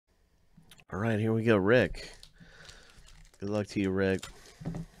All right, here we go, Rick. Good luck to you, Rick.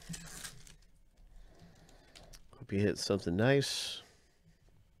 Hope you hit something nice.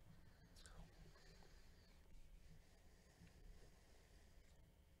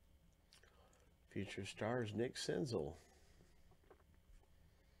 Future stars, Nick Senzel.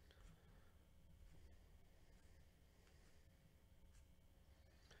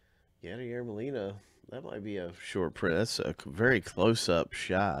 Yadier Molina. That might be a short print. That's a very close-up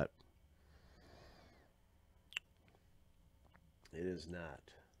shot. It is not.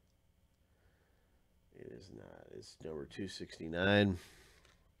 It is not. It's number 269.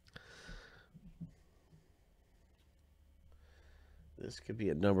 This could be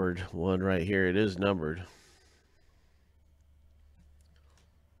a numbered one right here. It is numbered.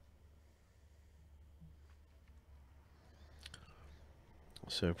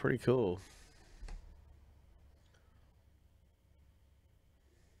 So pretty cool.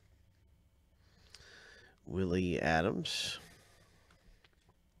 Willie Adams.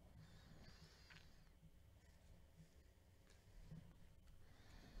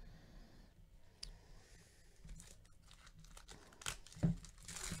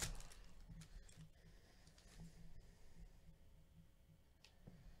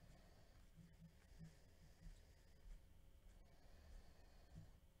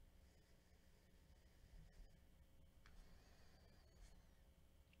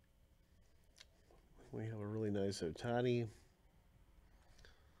 We have a really nice Ohtani.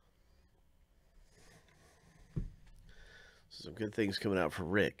 Some good things coming out for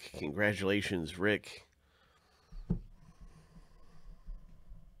Rick. Congratulations, Rick.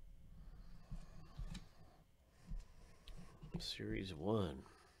 Series 1.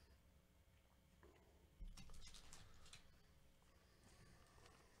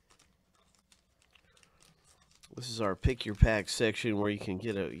 This is our pick your pack section where you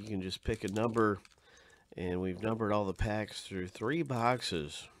can just pick a number, and we've numbered all the packs through 3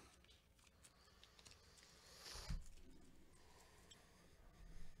 boxes.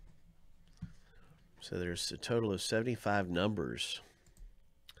 So there's a total of 75 numbers.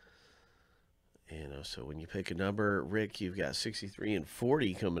 And so when you pick a number, Rick, you've got 63 and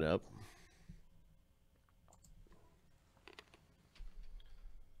 40 coming up.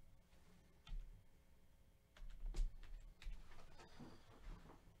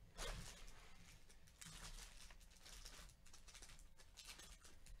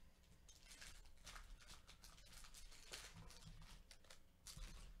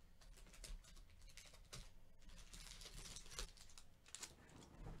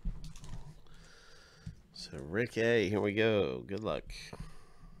 So Rick A, here we go. Good luck.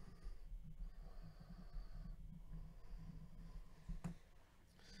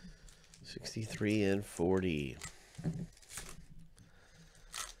 $63 and $40.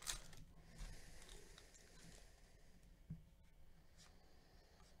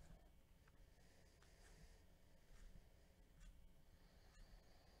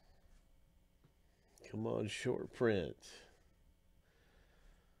 Come on, short print.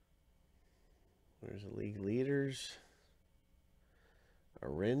 There's the league leaders.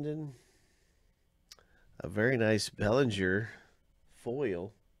 Arendon. A very nice Bellinger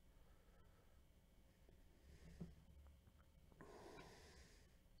foil.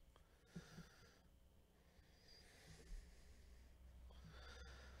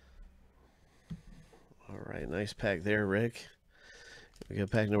 All right, nice pack there, Rick. We got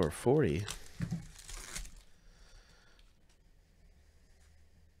pack number 40.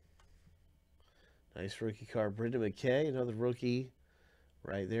 Nice rookie card, Brendan McKay, another rookie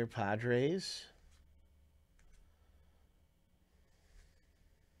right there, Padres.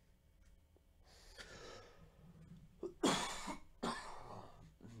 A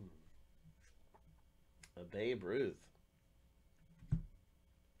Babe Ruth.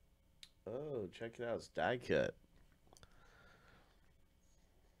 Oh, check it out, it's die cut.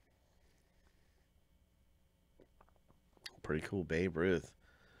 Pretty cool Babe Ruth.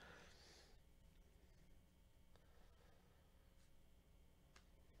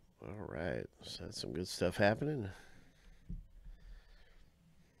 All right, so that's some good stuff happening.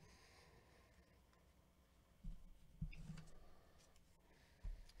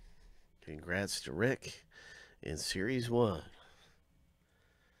 Congrats to Rick in Series 1.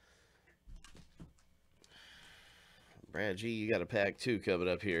 Brad G, you got a pack 2 coming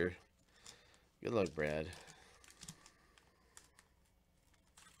up here. Good luck, Brad.